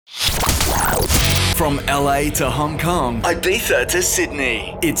From LA to Hong Kong, Ibiza to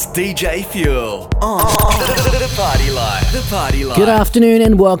Sydney, it's DJ Fuel on The Party Life. The Party Life. Good afternoon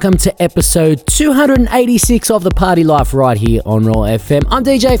and welcome to episode 286 of The Party Life right here on Raw FM. I'm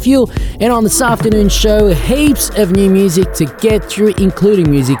DJ Fuel, and on this afternoon's show, heaps of new music to get through, including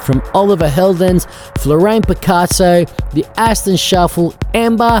music from Oliver Heldens, Florent Picasso, the Aston Shuffle,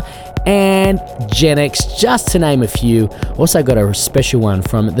 Amber, and Gen X, just to name a few. Also got a special one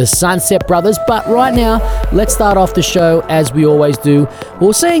from the Sunset Brothers, but right now, let's start off the show as we always do.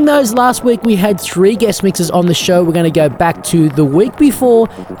 Well, seeing those last week, we had 3 guest mixes on the show. We're going to go back to the week before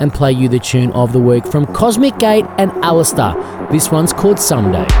and play you the tune of the week from Cosmic Gate and Alistair. This one's called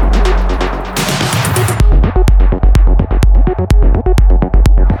Someday.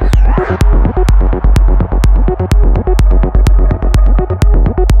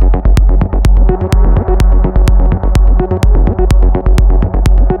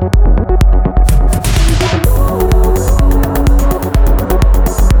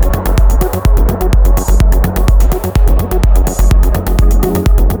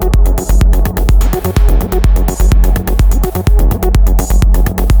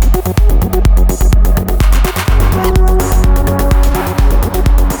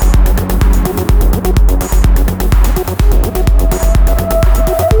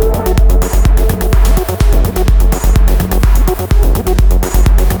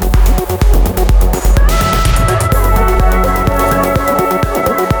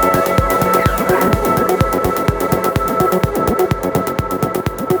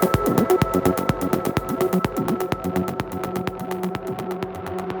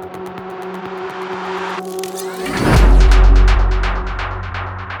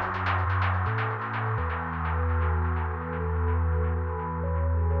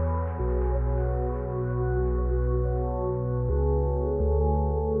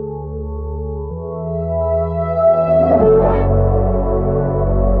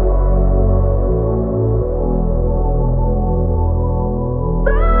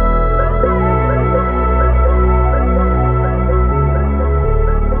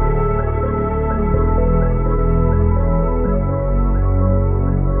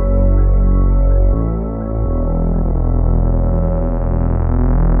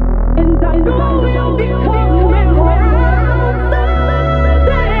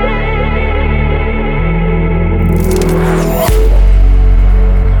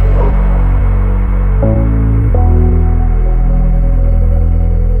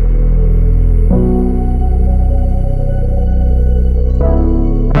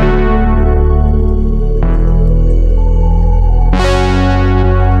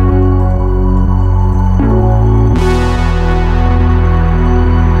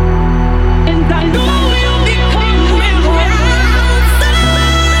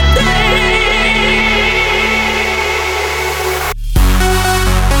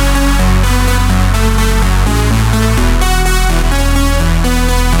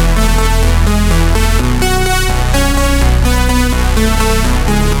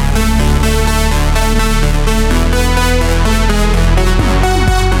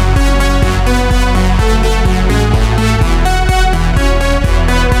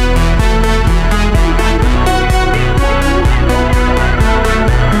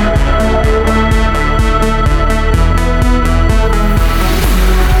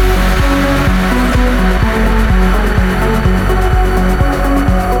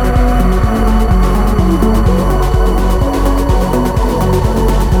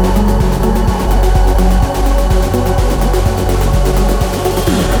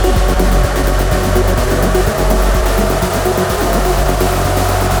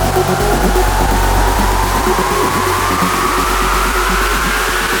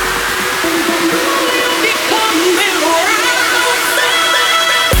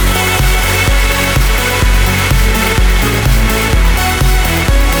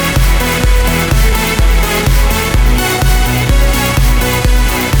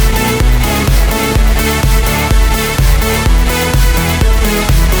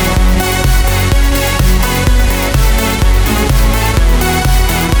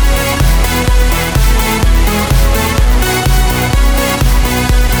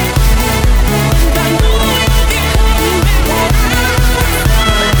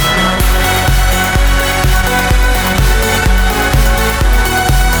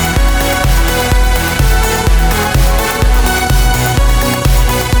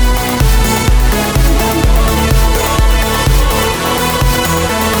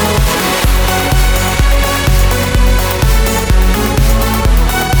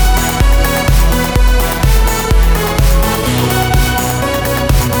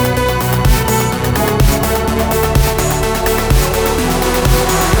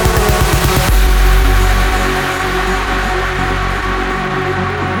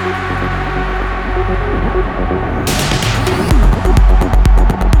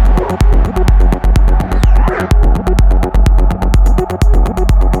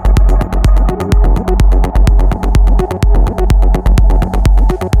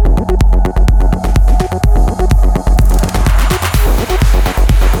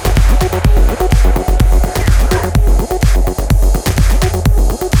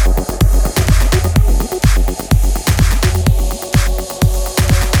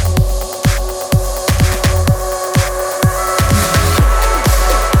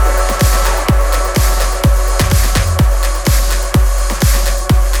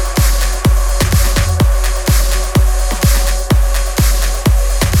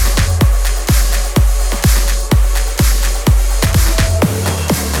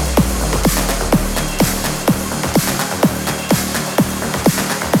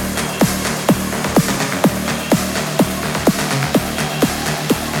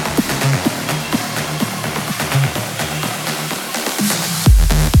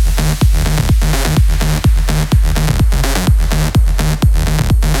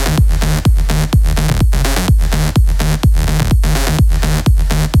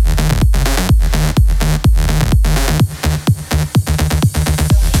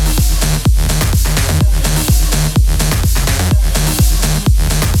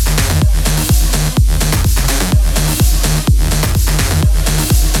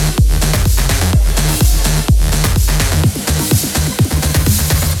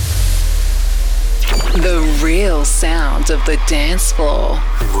 real sound of the dance floor.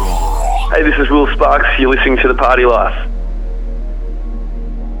 Hey, this is Will Sparks. You're listening to The Party Life.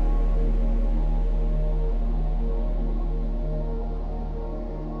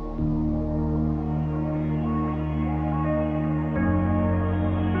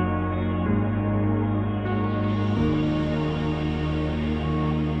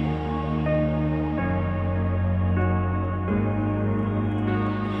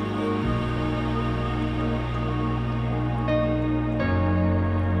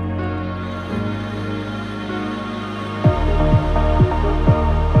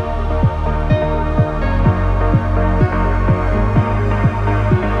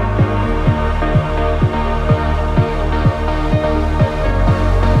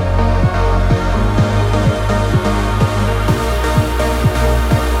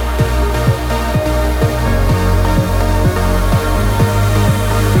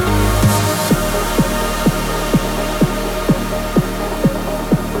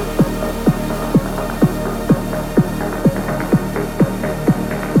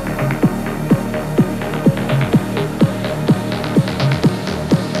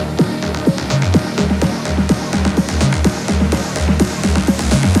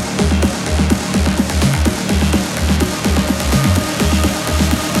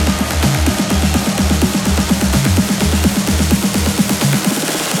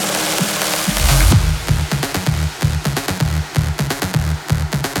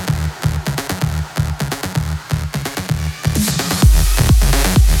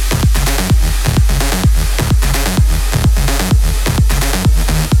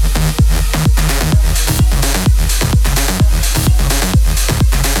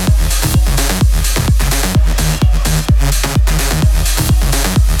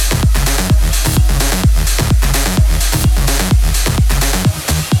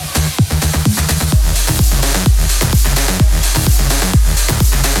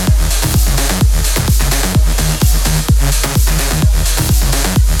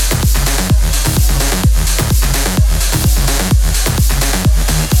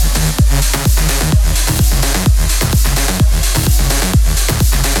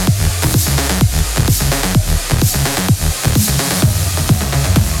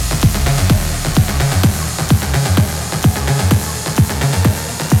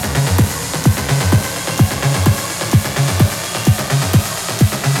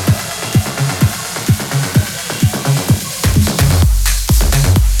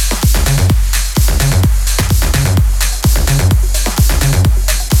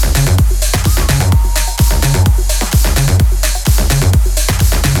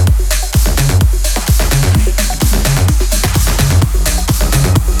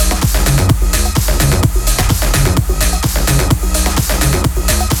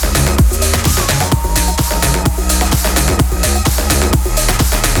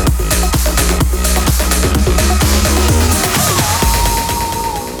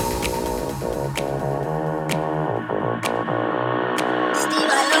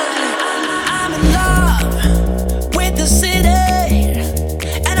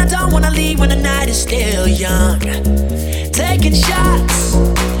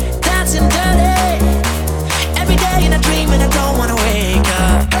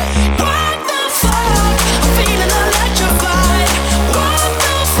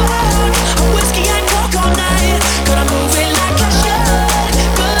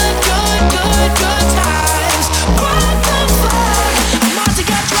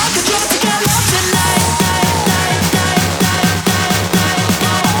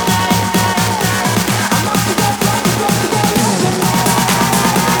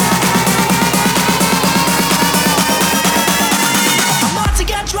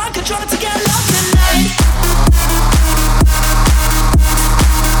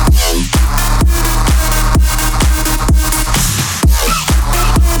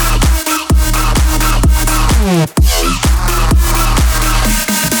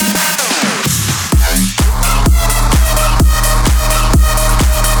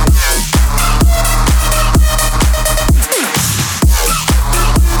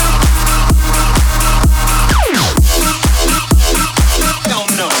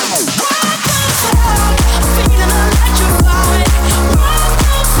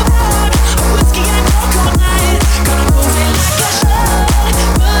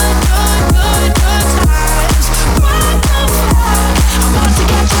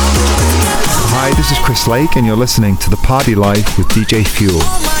 Chris Lake, and you're listening to The Party Life with DJ Fuel.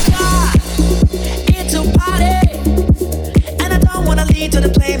 Oh my God, it's a party, and I don't wanna leave till they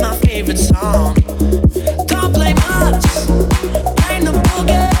play my favorite song. Don't play much, ain't no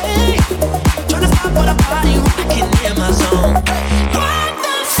boogie, tryna stop what a party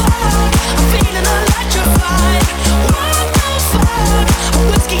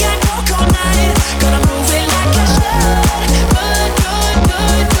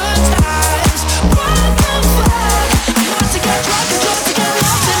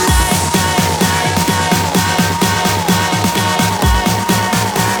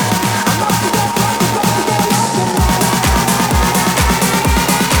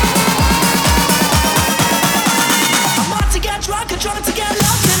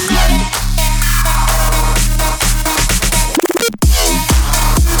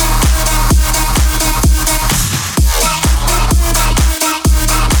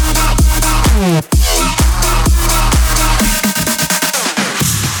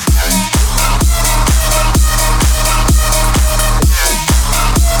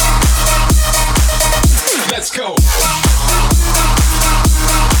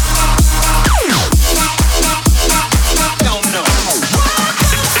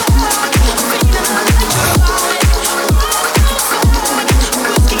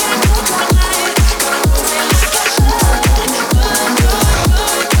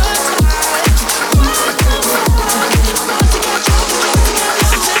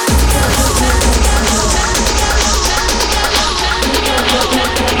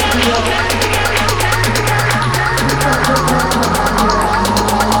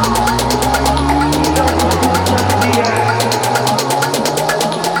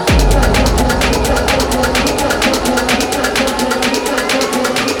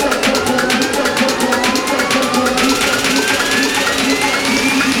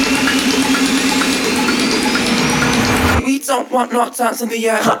want no dance in the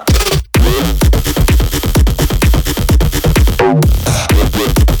air.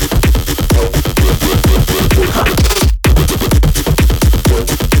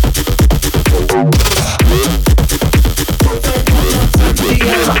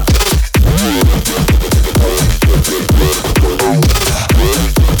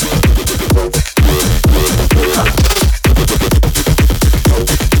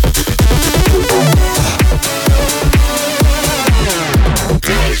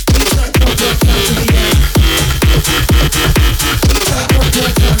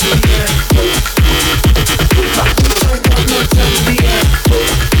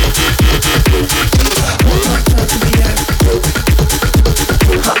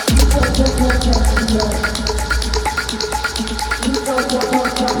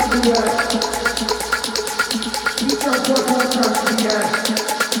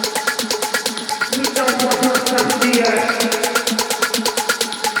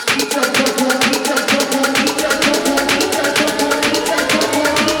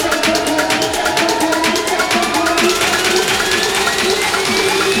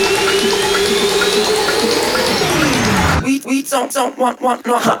 Don't want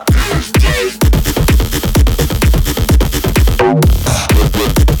no.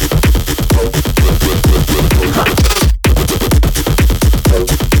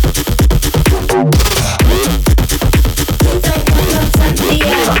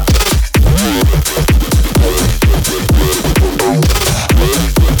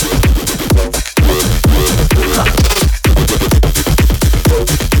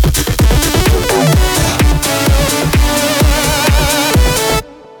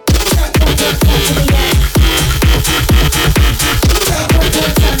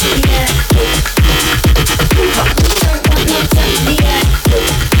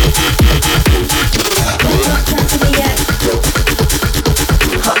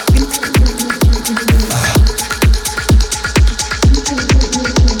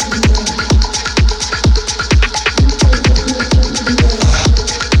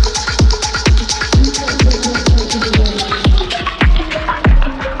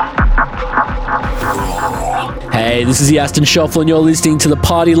 Hey, this is the Aston Shuffle and you're listening to The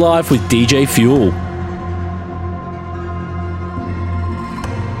Party Life with DJ Fuel.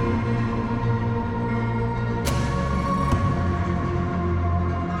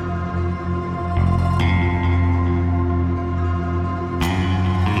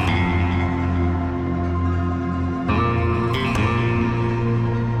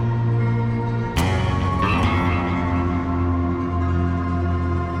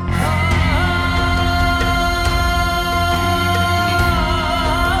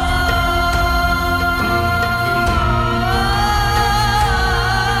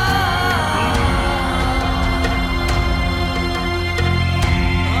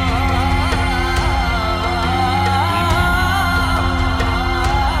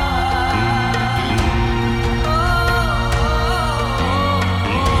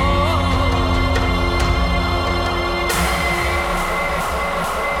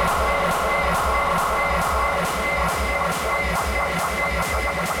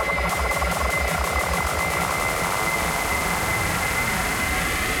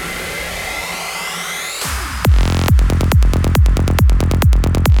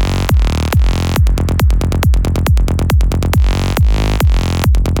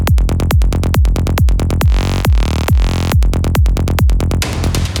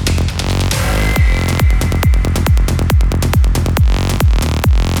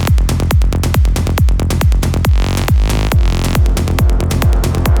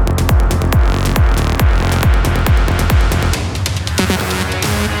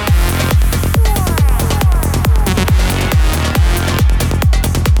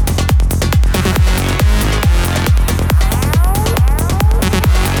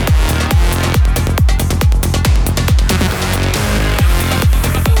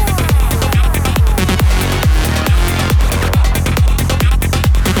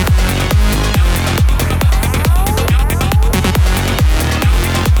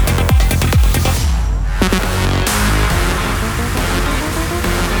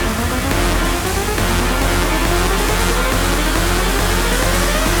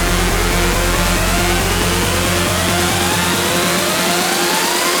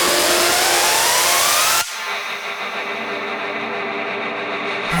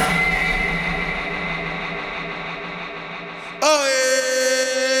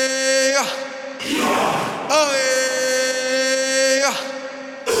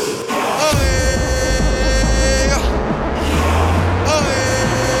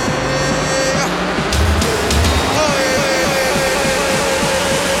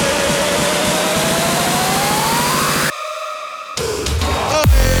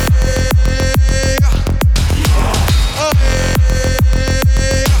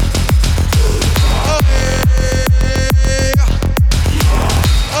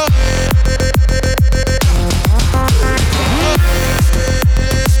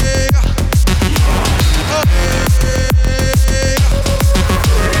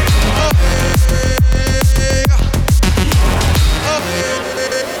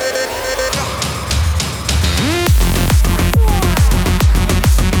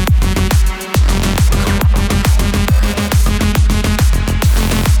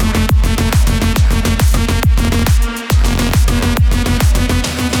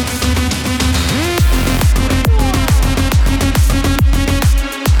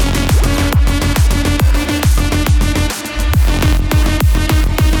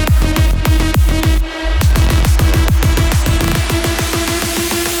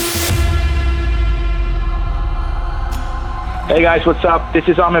 Hey guys, what's up? This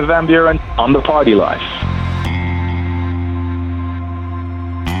is Armin van Buuren on The Party Life.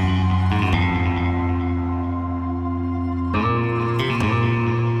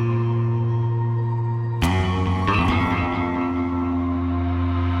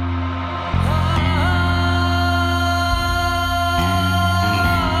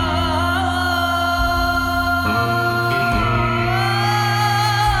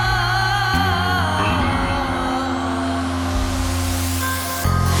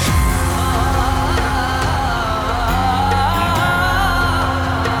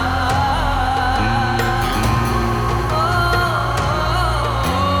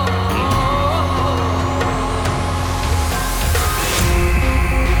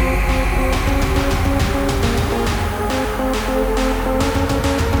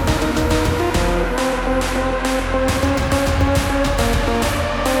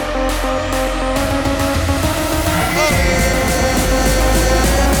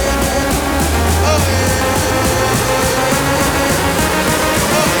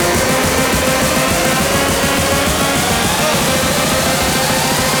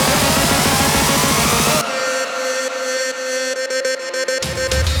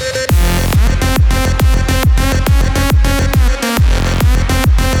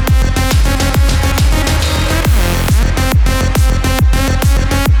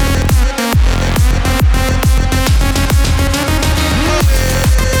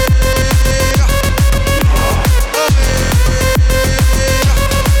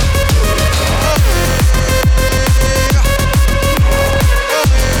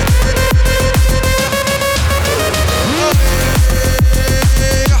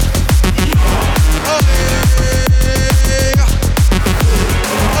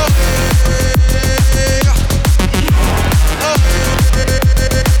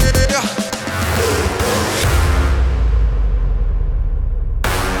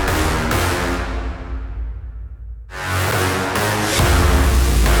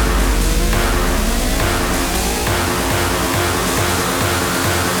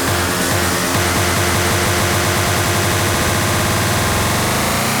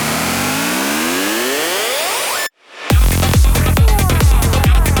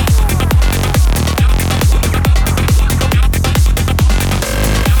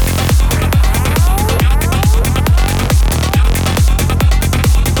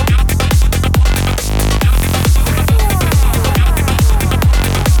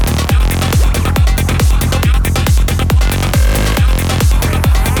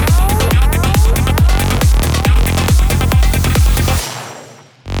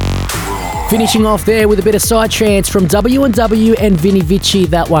 Finishing off there with a bit of side trance from W&W and Vinny Vici.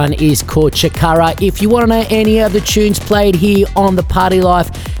 That one is called Chikara. If you want to know any other tunes played here on The Party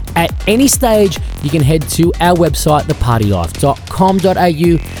Life at any stage, you can head to our website,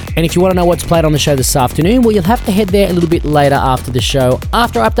 thepartylife.com.au. And if you want to know what's played on the show this afternoon, well, you'll have to head there a little bit later after the show,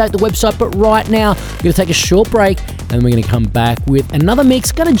 after I update the website. But right now, we're going to take a short break and we're going to come back with another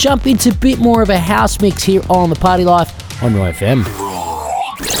mix. Going to jump into a bit more of a house mix here on The Party Life on Raw FM.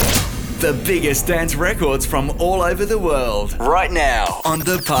 The biggest dance records from all over the world. Right now on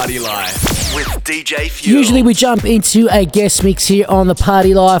The Party Life with DJ Fuel. Usually we jump into a guest mix here on The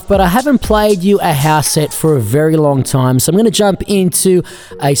Party Life, but I haven't played you a house set for a very long time. So I'm going to jump into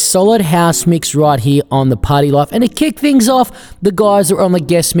a solid house mix right here on The Party Life. And to kick things off, the guys that were on the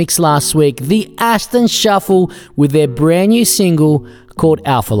guest mix last week, the Aston Shuffle, with their brand new single called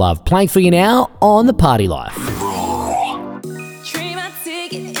Alpha Love. Playing for you now on The Party Life.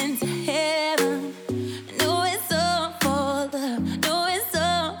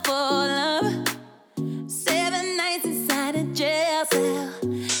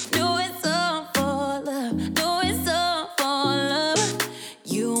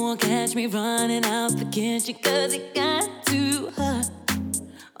 Me running out the kitchen cause it got too hot.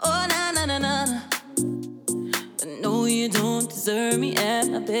 Oh, na na na na. But no, you don't deserve me at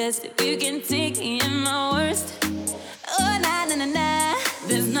my best if you can take me in my worst. Oh, na na na na.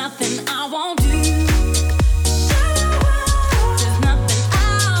 There's nothing I won't do.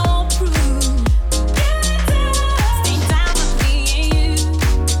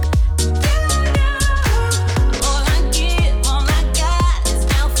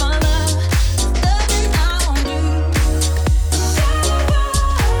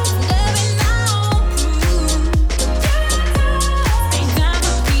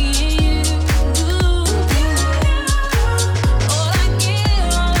 All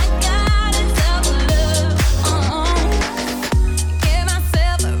I got is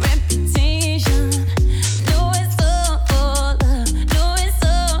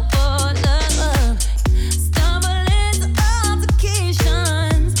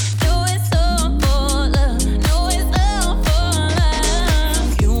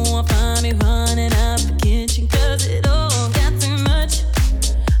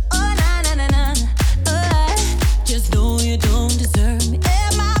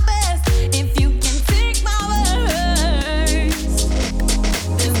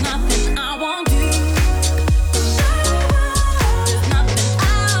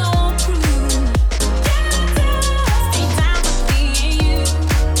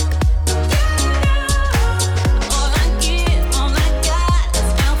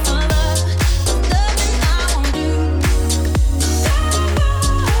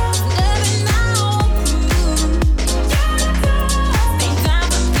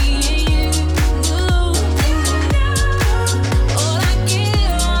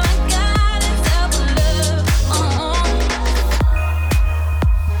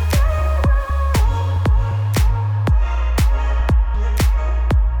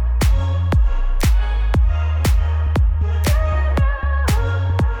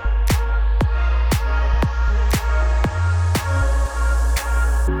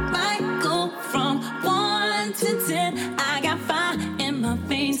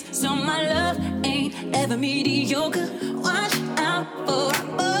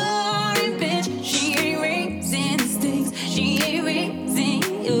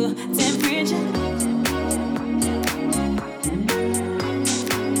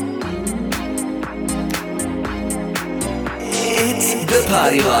The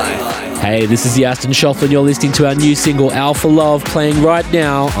Party Life. Hey, this is the Aston Schoff, and you're listening to our new single Alpha Love, playing right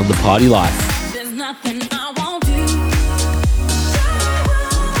now on The Party Life. There's nothing I won't do.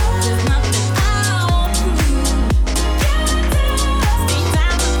 There's nothing I won't prove. Stay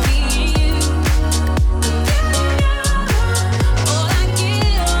down with me and you. All I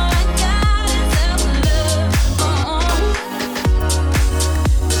give, all I got is self-love. All I give, all I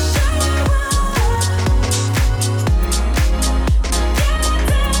got is self-love.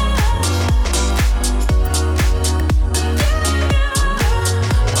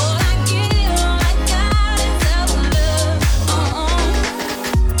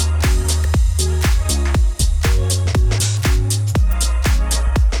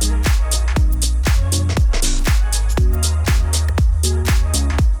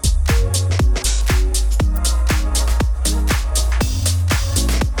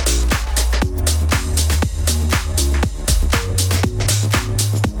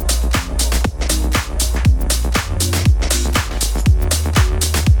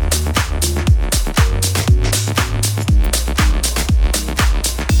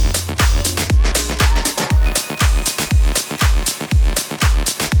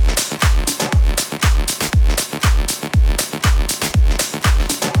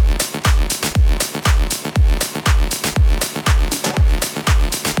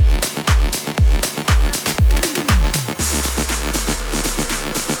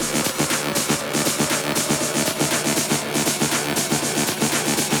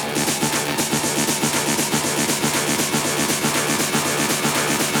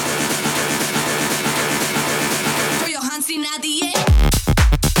 Throw your hands in the air.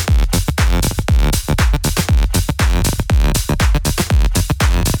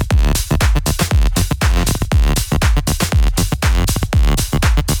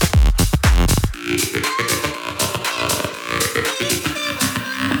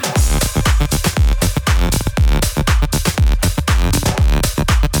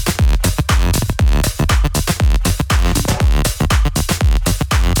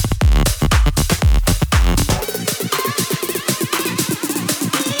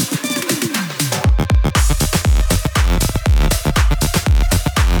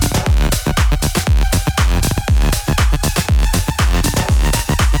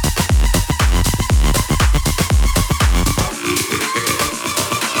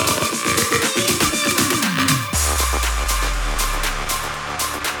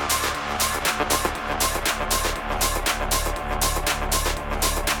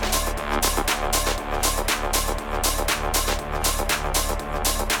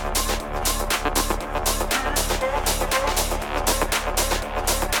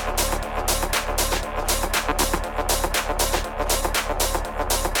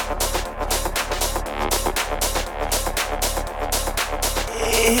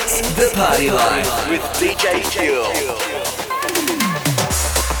 It's The Party Life with DJ Fuel.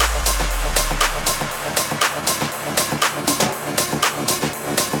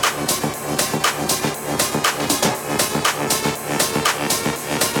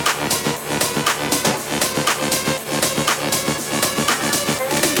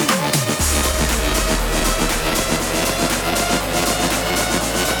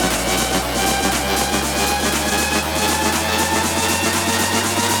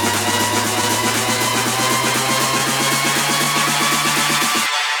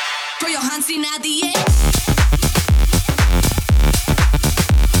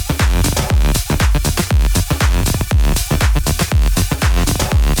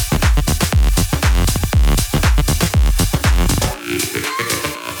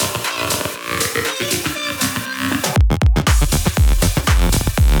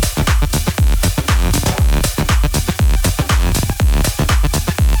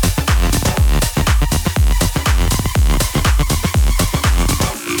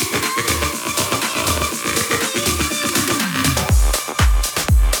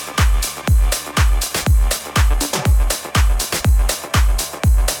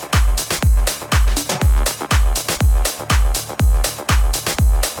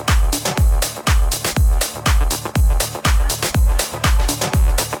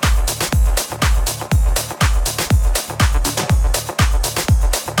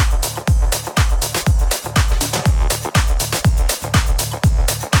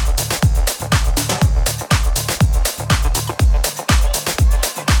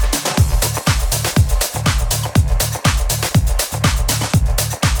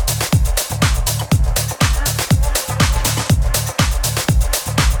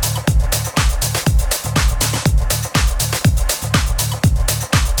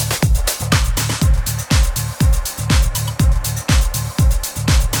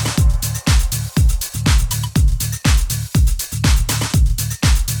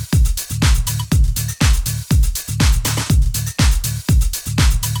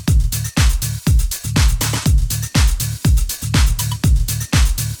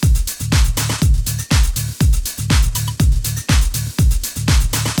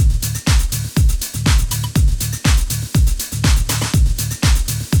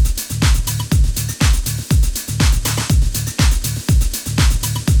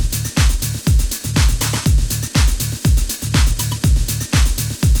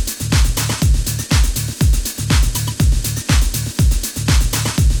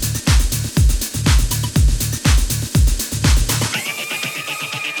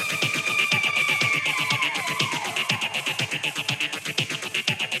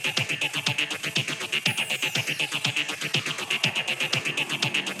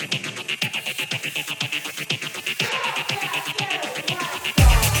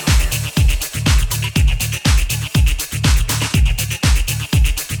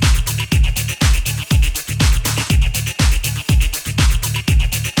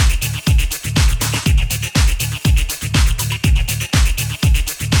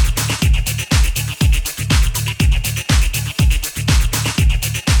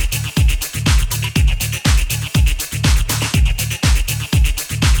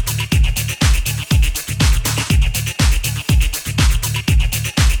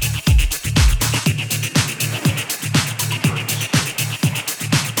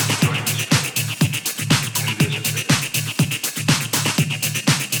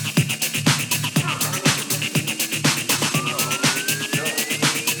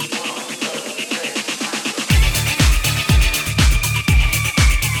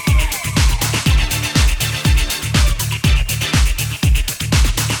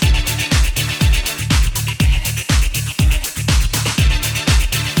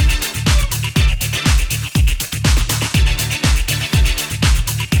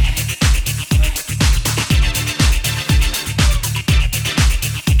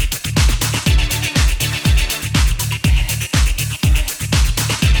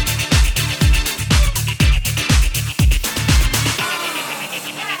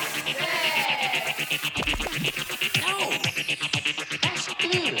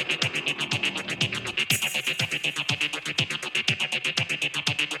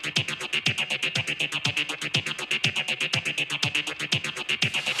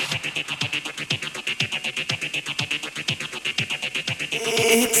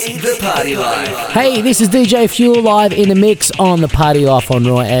 The Party Life. Hey, this is DJ Fuel live in the mix on The Party Life on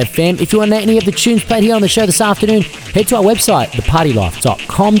Raw FM. If you want any of the tunes played here on the show this afternoon, head to our website,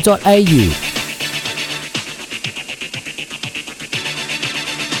 thepartylife.com.au.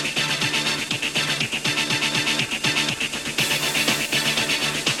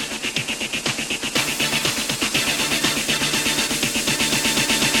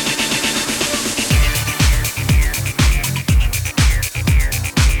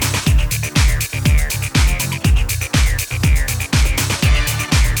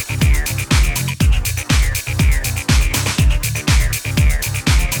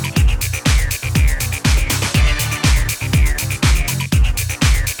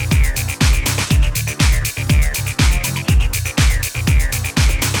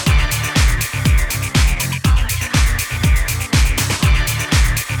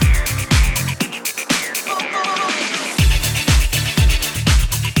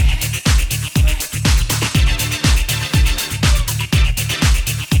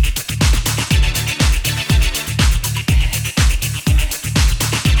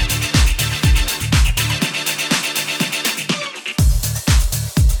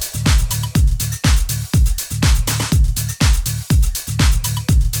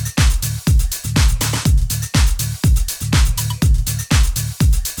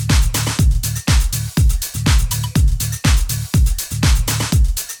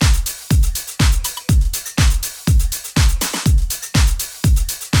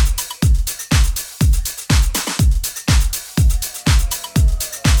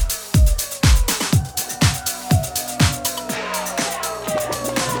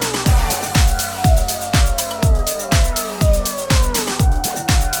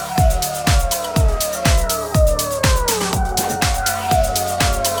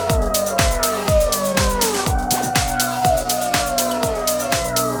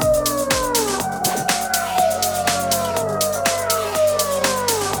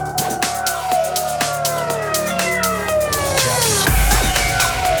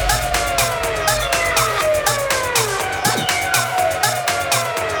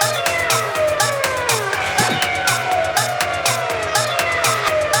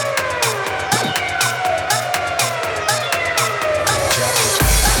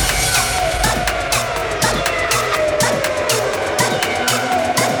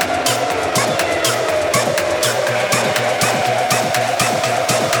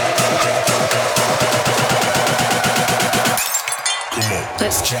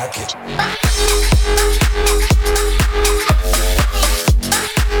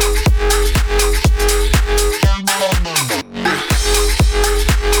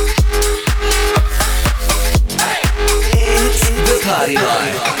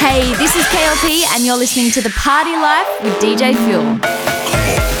 Hey, this is KLP and you're listening to The Party Life with DJ Fuel.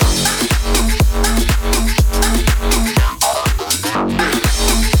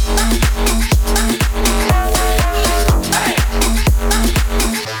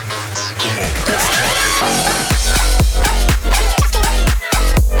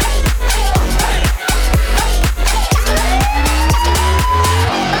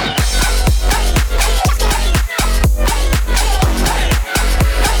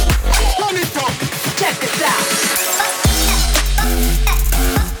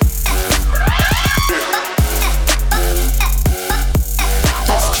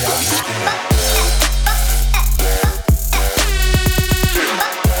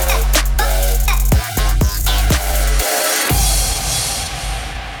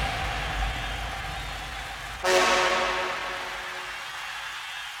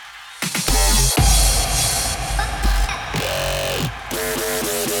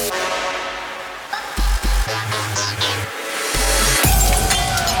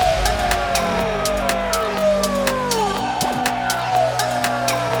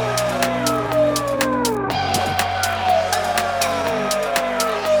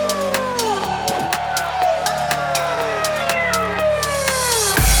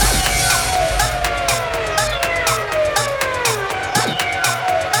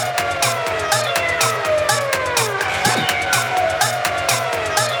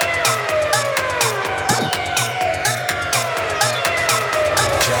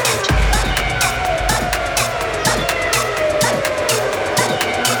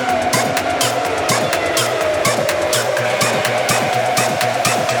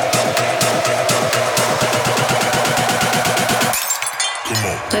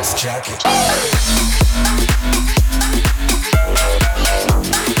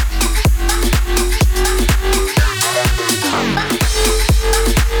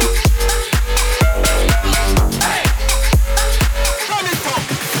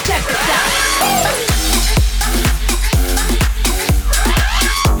 Check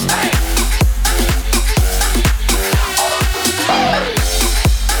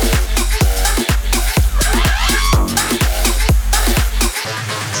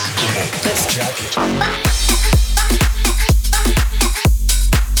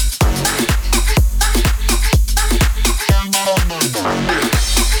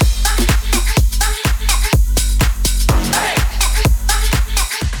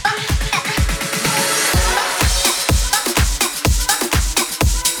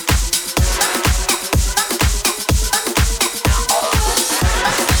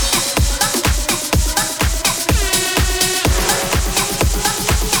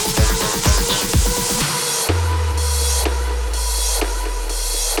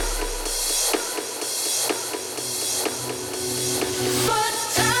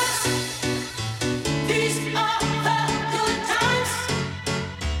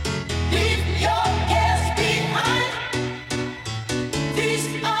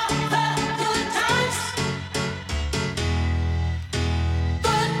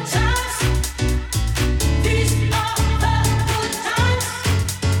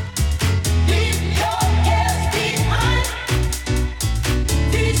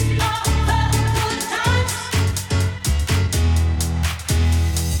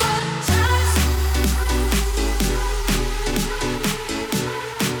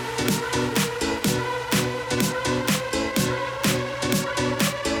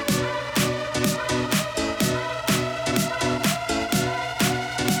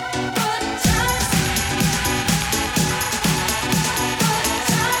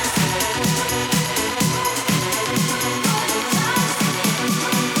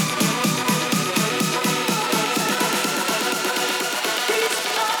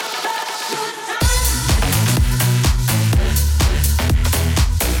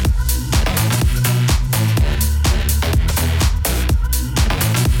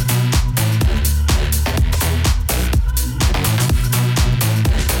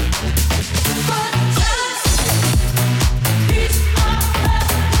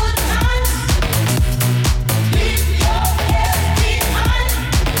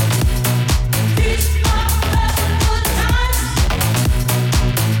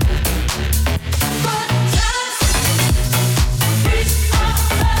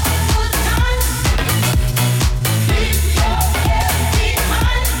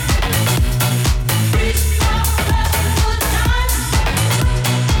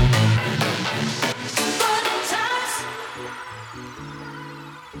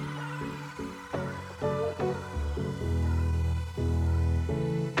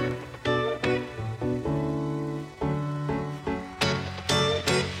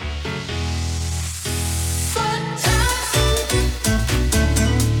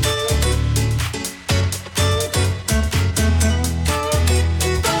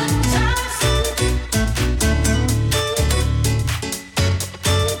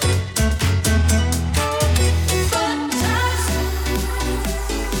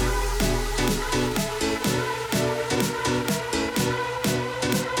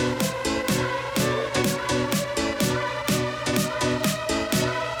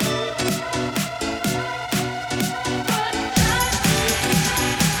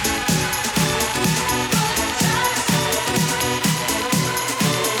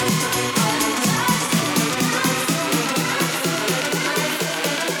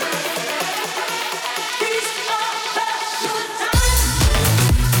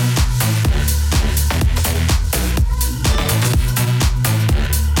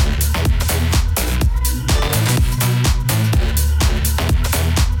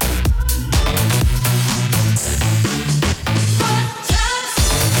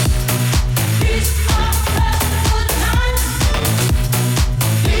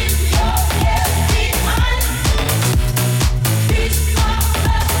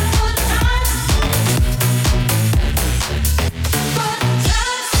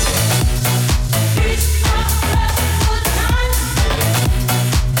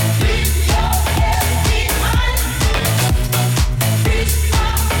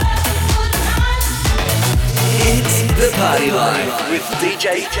Party Life with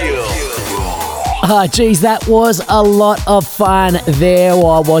DJ Fuel. Geez, that was a lot of fun there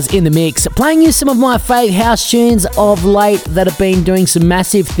while I was in the mix. Playing you some of my fave house tunes of late that have been doing some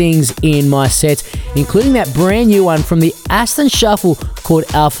massive things in my sets, including that brand new one from the Aston Shuffle called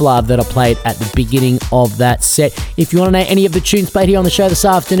Alpha Love that I played at the beginning of that set. If you want to know any of the tunes played here on the show this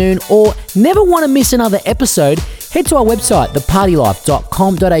afternoon or never want to miss another episode, head to our website,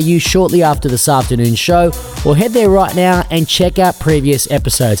 thepartylife.com.au, shortly after this afternoon show, or head there right now and check out previous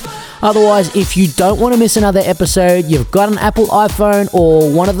episodes. Otherwise, if you don't want to miss another episode, you've got an Apple iPhone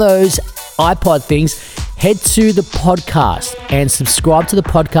or one of those iPod things, head to the podcast and subscribe to the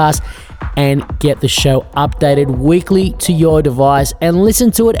podcast and get the show updated weekly to your device and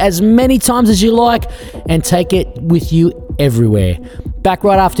listen to it as many times as you like and take it with you everywhere. Back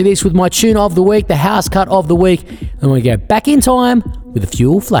right after this with my tune of the week, the house cut of the week, and we go back in time with a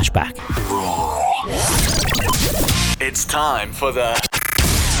Fuel flashback. It's time for the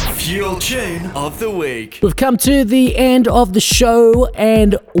Fuel tune of the week. We've come to the end of the show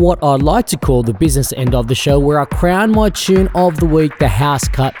and what I like to call the business end of the show, where I crown my tune of the week, the house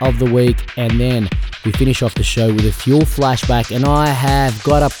cut of the week, and then we finish off the show with a Fuel flashback. And I have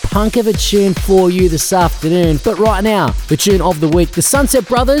got a punk of a tune for you this afternoon. But right now, the tune of the week, the Sunset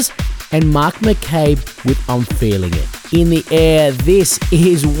Brothers and Mark McCabe with I'm Feeling It. In the air, this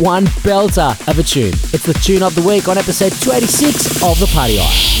is one belter of a tune. It's the tune of the week on episode 286 of The Party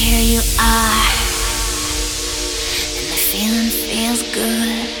Life. Here you are, and the feeling feels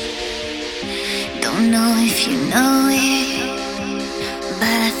good. Don't know if you know it, but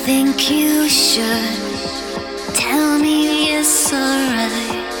I think you should. Tell me it's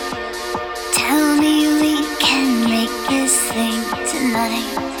alright. Tell me we can make this thing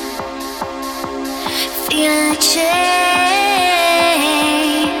tonight. Feel a change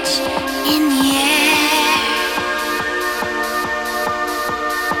in the air.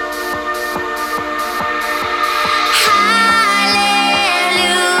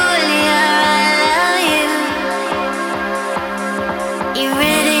 Hallelujah, I love you. You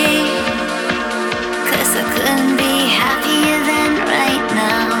ready? 'Cause I couldn't be happier than right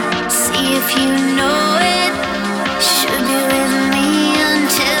now. See if you know it. Should be with me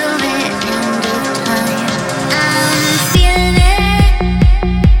until the end of time. I'm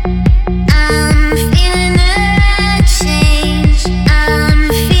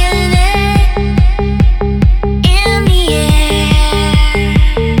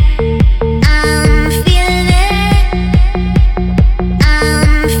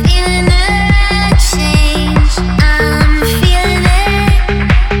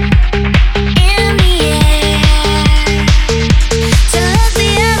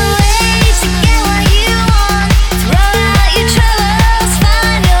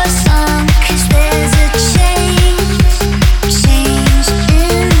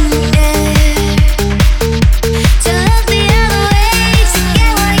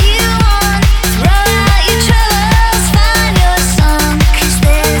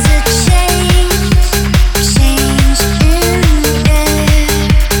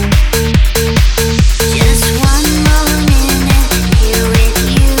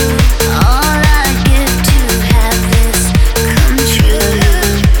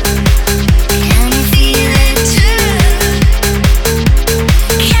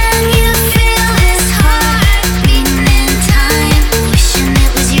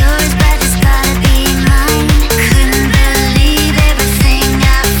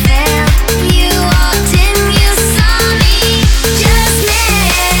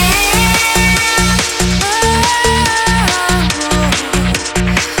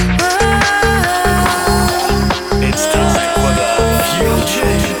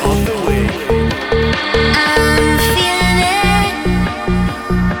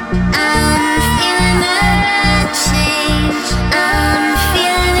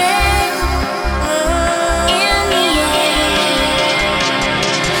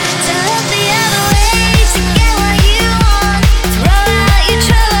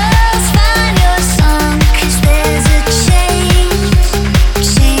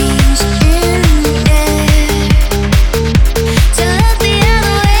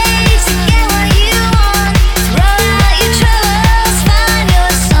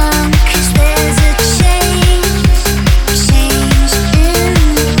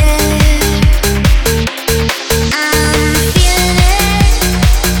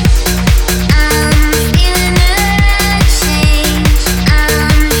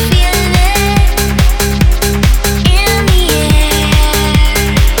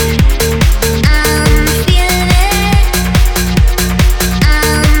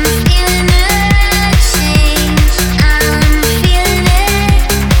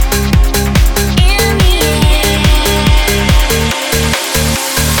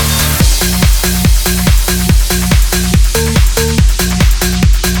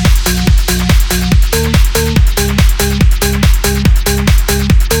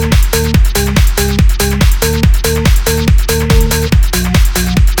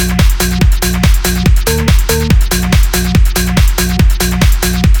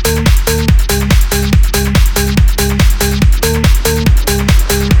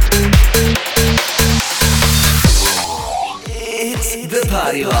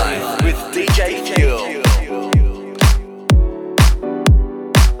Life with DJ Fuel.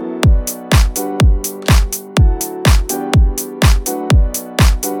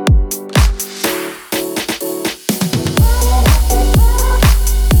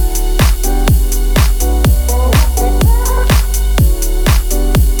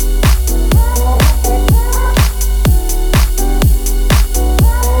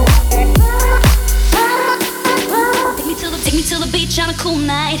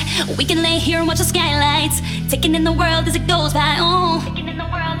 We can lay here and watch the skylights, taking in the world as it goes by. Oh,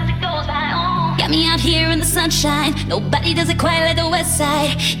 got me out here in the sunshine. Nobody does it quite like the West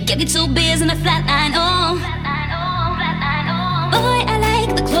Side. Give me 2 beers and a flatline. Oh, boy, I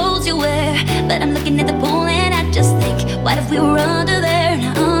like the clothes you wear, but I'm looking at the pool and I just think, what if we were under there in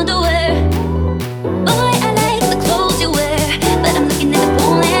our underwear? Boy, I like the clothes you wear, but I'm looking at the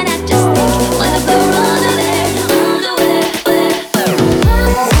pool and I just think, what if we were under there?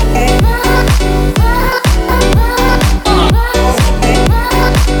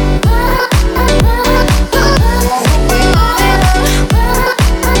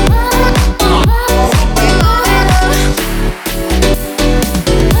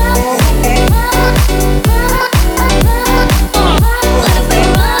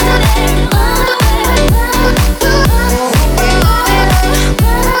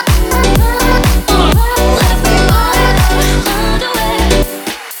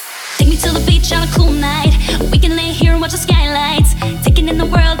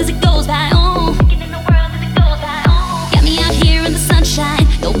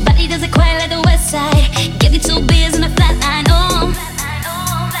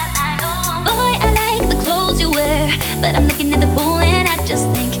 But I'm looking at the pool and I just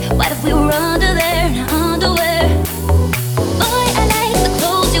think, what if we were under there in our underwear? Boy, I like the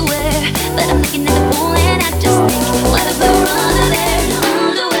clothes you wear, but I'm looking at the pool and I just think, what if we were under there in our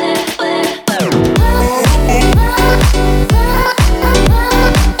underwear?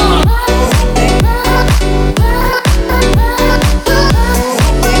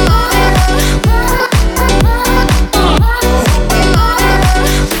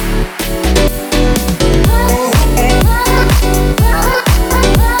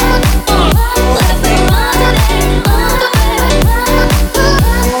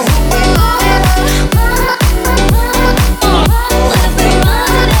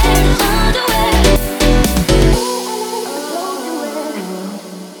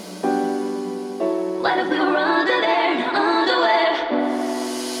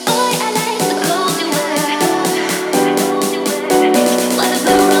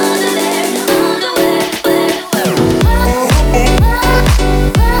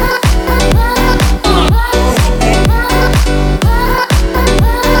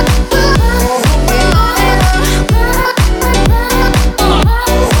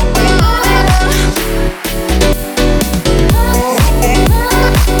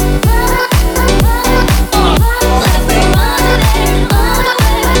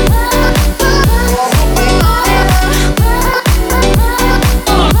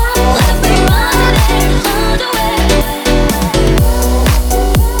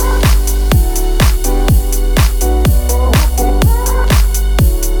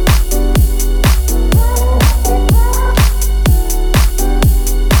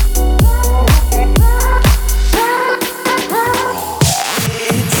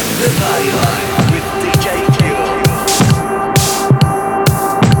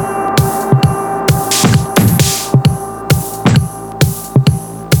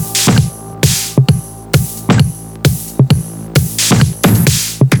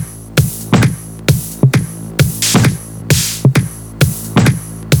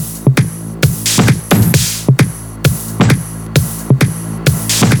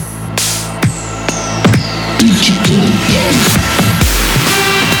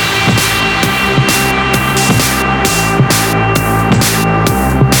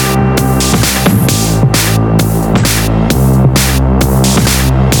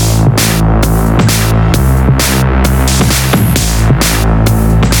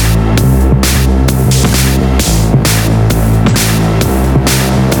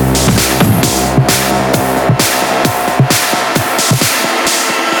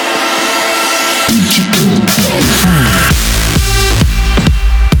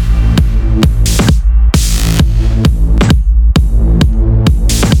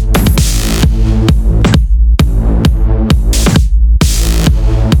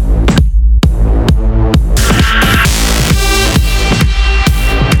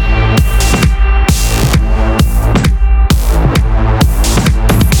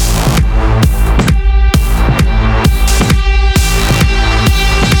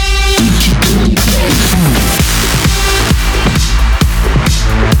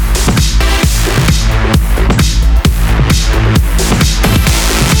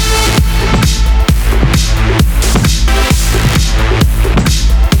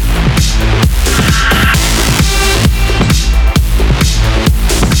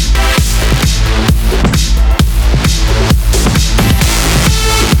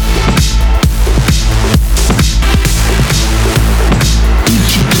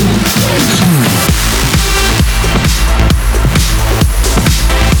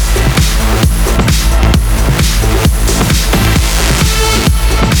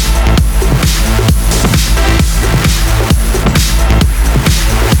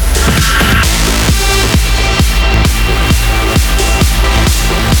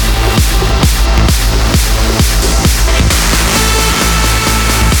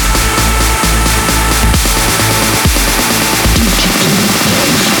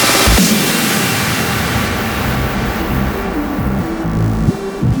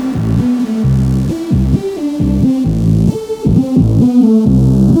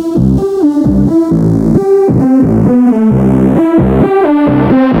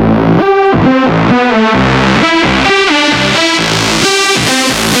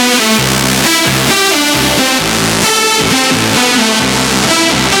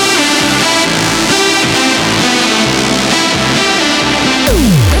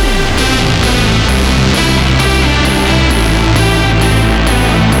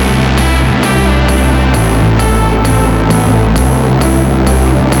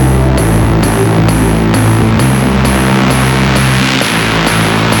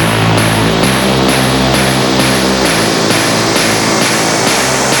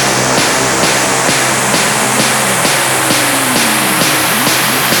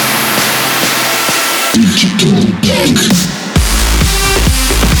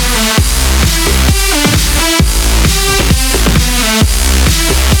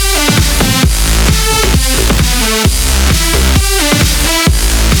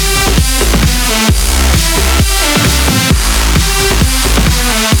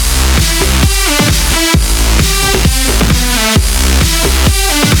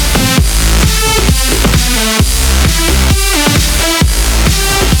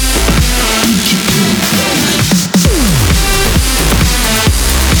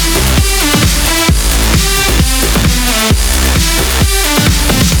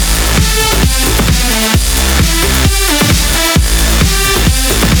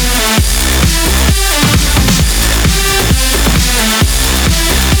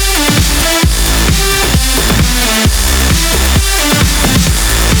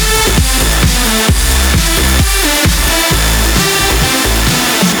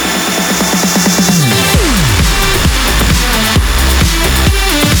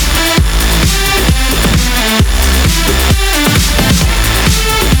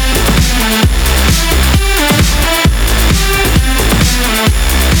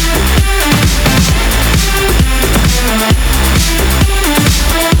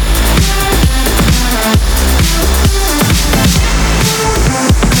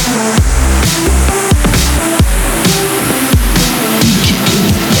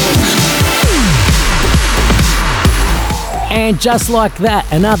 And just like that,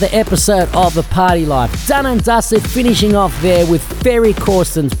 another episode of The Party Life. Done and dusted, finishing off there with Ferry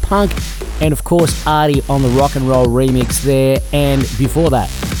Corsten's Punk, and of course Artie on the rock and roll remix there. And before that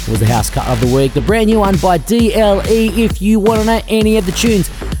was the house cut of the week, the brand new one by DLE. If you want to know any of the tunes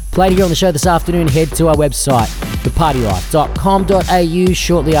played here on the show this afternoon, head to our website, thepartylife.com.au,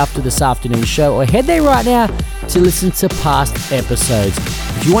 shortly after this afternoon's show, or head there right now to listen to past episodes.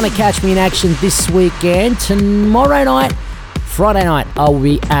 If you want to catch me in action this weekend, tomorrow night, Friday night, I'll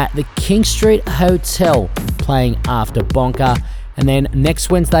be at the King Street Hotel playing after Bonker. And then next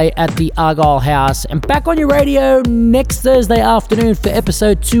Wednesday at the Argyle House. And back on your radio next Thursday afternoon for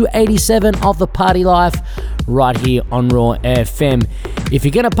episode 287 of The Party Life right here on Raw FM. If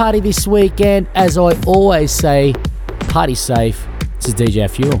you're going to party this weekend, as I always say, party safe. This is DJ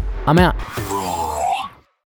Fuel. I'm out.